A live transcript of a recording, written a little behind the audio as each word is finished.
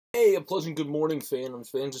Hey, a pleasant good morning,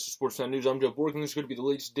 fans. This is Sports Fan News. I'm Joe Bork, and this is going to be the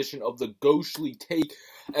latest edition of the Ghostly Take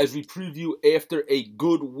as we preview after a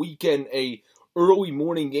good weekend, a early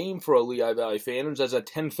morning game for our Lehigh Valley Phantoms, as at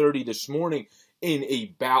 10:30 this morning, in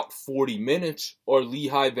about 40 minutes, our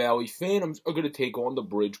Lehigh Valley Phantoms are going to take on the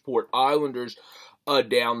Bridgeport Islanders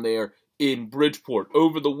down there in Bridgeport.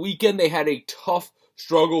 Over the weekend, they had a tough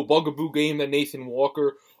struggle, bugaboo game that Nathan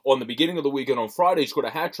Walker, on the beginning of the weekend on Friday, scored a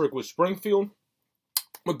hat trick with Springfield,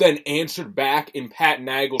 but then answered back in Pat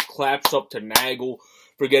Nagel's claps up to Nagel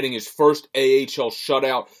for getting his first AHL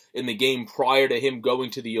shutout in the game prior to him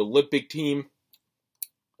going to the Olympic team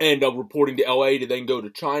and reporting to LA to then go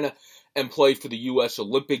to China and play for the U.S.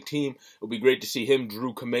 Olympic team. It would be great to see him,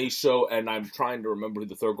 Drew Camaso, and I'm trying to remember who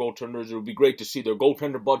the third goaltender is. It would be great to see their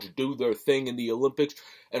goaltender budget do their thing in the Olympics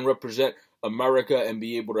and represent America and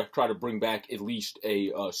be able to try to bring back at least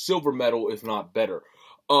a silver medal, if not better.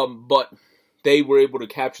 But they were able to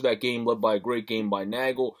capture that game, led by a great game by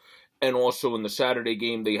Nagel. And also in the Saturday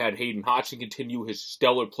game, they had Hayden Hodgson continue his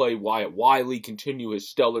stellar play, Wyatt Wiley continue his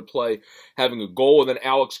stellar play, having a goal. And then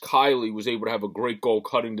Alex Kiley was able to have a great goal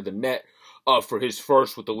cutting to the net for his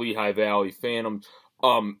first with the Lehigh Valley Phantoms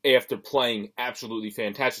after playing absolutely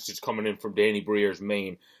fantastic. Just coming in from Danny Brier's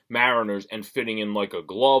Maine Mariners and fitting in like a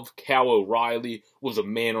glove. Cal O'Reilly was a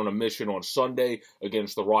man on a mission on Sunday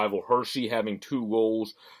against the rival Hershey, having 2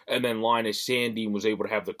 goals. And then Linus Sandin was able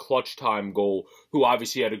to have the clutch time goal, who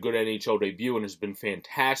obviously had a good NHL debut and has been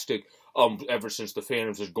fantastic ever since the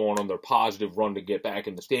Phantoms has gone on their positive run to get back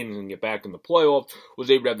in the standings and get back in the playoffs.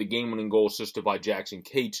 Was able to have the game-winning goal assisted by Jackson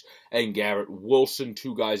Cates and Garrett Wilson,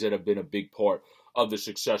 2 guys that have been a big part of the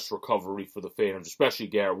success recovery for the Phantoms, especially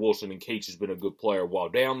Garrett Wilson. And Cates has been a good player while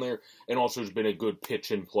down there, and also has been a good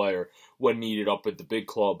pitch-in player when needed up at the big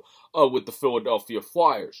club with the Philadelphia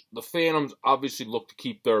Flyers. The Phantoms obviously look to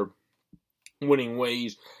keep their winning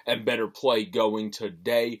ways and better play going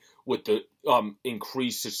today with the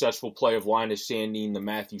increased successful play of Linus Sandin, the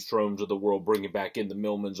Matthew Stromes of the world, bringing back in the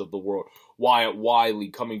Millmans of the world, Wyatt Wiley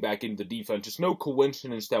coming back into the defense. It's no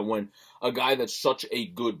coincidence that when a guy that's such a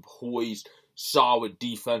good poised, solid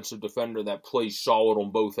defensive defender that plays solid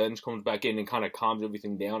on both ends comes back in and kind of calms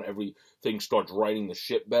everything down, everything starts riding the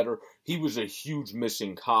ship better. He was a huge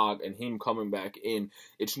missing cog, and him coming back in,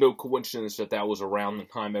 it's no coincidence that that was around the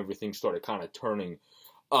time everything started kind of turning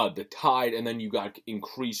the tide. And then you got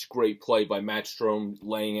increased great play by Matt Strome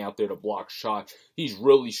laying out there to block shots. He's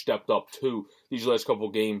really stepped up too these last couple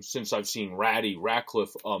games since I've seen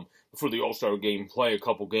Ratcliffe for the All-Star game play a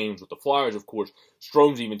couple games with the Flyers, of course.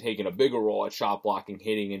 Strome's even taking a bigger role at shot blocking,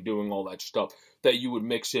 hitting, and doing all that stuff that you would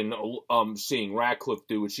mix in seeing Ratcliffe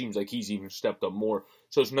do. It seems like he's even stepped up more.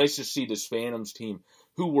 So it's nice to see this Phantoms team,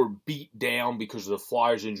 who were beat down because of the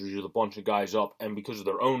Flyers' injuries with a bunch of guys up, and because of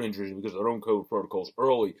their own injuries and because of their own COVID protocols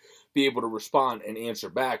early, be able to respond and answer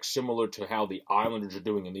back, similar to how the Islanders are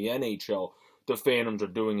doing in the NHL, the Phantoms are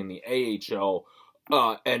doing in the AHL,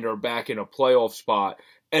 and are back in a playoff spot,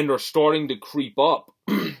 and are starting to creep up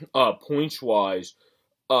points-wise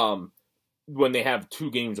when they have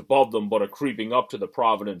 2 games above them, but are creeping up to the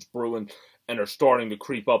Providence Bruins, and are starting to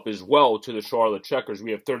creep up as well to the Charlotte Checkers.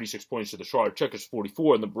 We have 36 points to the Charlotte Checkers,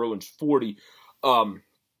 44, and the Bruins 40.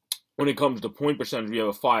 When it comes to point percentage, we have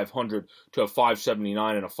a 500 to a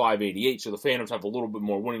 579 and a 588, so the Phantoms have a little bit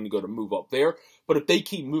more winning to go to move up there. But if they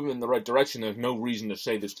keep moving in the right direction, there's no reason to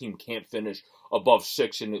say this team can't finish above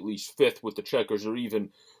 6th and at least 5th with the Checkers, or even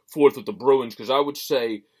 4th with the Bruins, because I would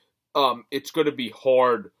say it's going to be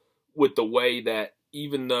hard with the way that,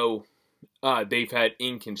 even though they've had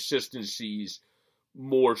inconsistencies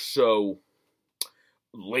more so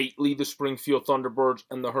lately, the Springfield Thunderbirds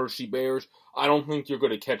and the Hershey Bears, I don't think you're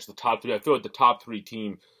going to catch the top 3. I feel like the top 3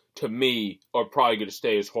 team, to me, are probably going to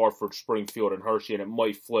stay as Hartford, Springfield, and Hershey, and it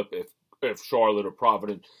might flip if Charlotte or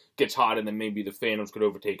Providence gets hot, and then maybe the Phantoms could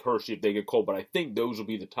overtake Hershey if they get cold. But I think those will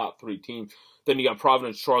be the top 3 teams. Then you got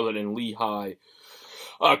Providence, Charlotte, and Lehigh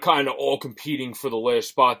kind of all competing for the last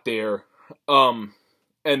spot there.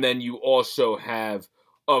 And then you also have,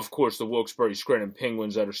 of course, the Wilkes-Barre Scranton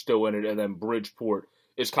Penguins that are still in it, and then Bridgeport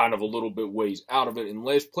is kind of a little bit ways out of it in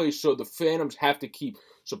last place. So the Phantoms have to keep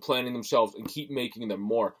supplanting themselves and keep making them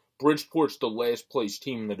more. Bridgeport's the last place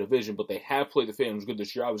team in the division, but they have played the Phantoms good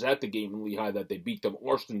this year. I was at the game in Lehigh that they beat them.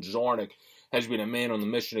 Austin Zarnik has been a man on the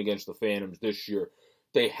mission against the Phantoms this year.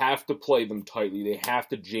 They have to play them tightly. They have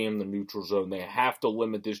to jam the neutral zone. They have to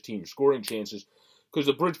limit this team's scoring chances, because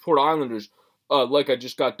the Bridgeport Islanders, like I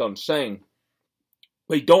just got done saying,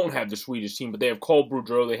 they don't have the sweetest team, but they have Cole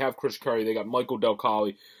Boudreau, they have Chris Curry, they got Michael Del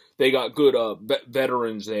Colli, they got good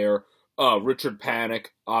veterans there. Richard Panik,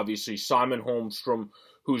 obviously, Simon Holmstrom,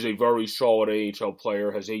 who's a very solid AHL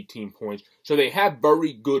player, has 18 points. So they have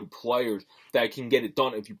very good players that can get it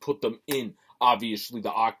done if you put them in, obviously,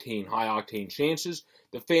 the high-octane chances.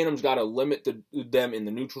 The Phantoms got to limit them in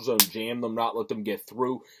the neutral zone, jam them, not let them get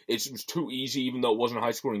through. It was too easy, even though it wasn't a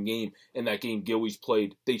high-scoring game in that game Gillies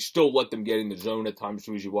played. They still let them get in the zone at times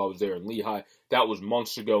too easy while I was there in Lehigh. That was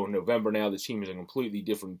months ago in November now. The team is a completely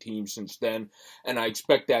different team since then, and I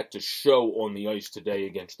expect that to show on the ice today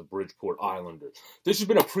against the Bridgeport Islanders. This has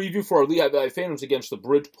been a preview for our Lehigh Valley Phantoms against the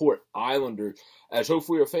Bridgeport Islanders, as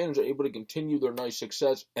hopefully our Phantoms are able to continue their nice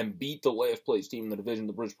success and beat the last-place team in the division,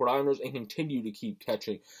 the Bridgeport Islanders, and continue to keep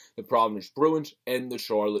catching the Providence Bruins and the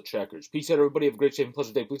Charlotte Checkers. Peace out, everybody. Have a great, safe, and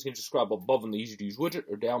pleasant day. Please can subscribe above on the easy-to-use widget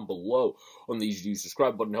or down below on the easy-to-use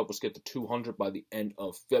subscribe button. Help us get to 200 by the end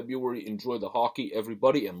of February. Enjoy the hockey,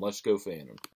 everybody, and let's go Phantoms.